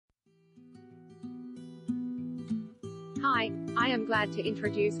Hi, I am glad to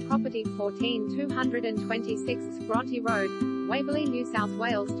introduce property 14226 Bronte Road, Waverley, New South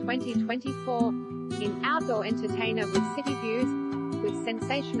Wales 2024. In outdoor entertainer with city views, with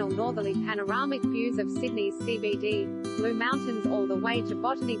sensational northerly panoramic views of Sydney's CBD, Blue Mountains all the way to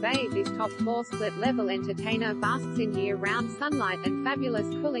Botany Bay. This top-floor split-level entertainer basks in year-round sunlight and fabulous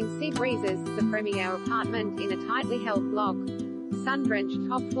cooling sea breezes. The premier apartment in a tightly held block. Sun-drenched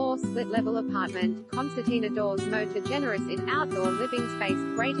top-floor split-level apartment, concertina doors, motor generous in outdoor living space,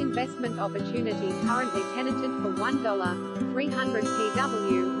 great investment opportunity, currently tenanted for $1.300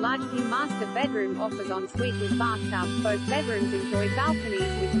 PW, large P master bedroom offers ensuite with bathtub, both bedrooms enjoy balconies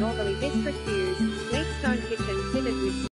with northerly district views, sleek stone kitchen fitted with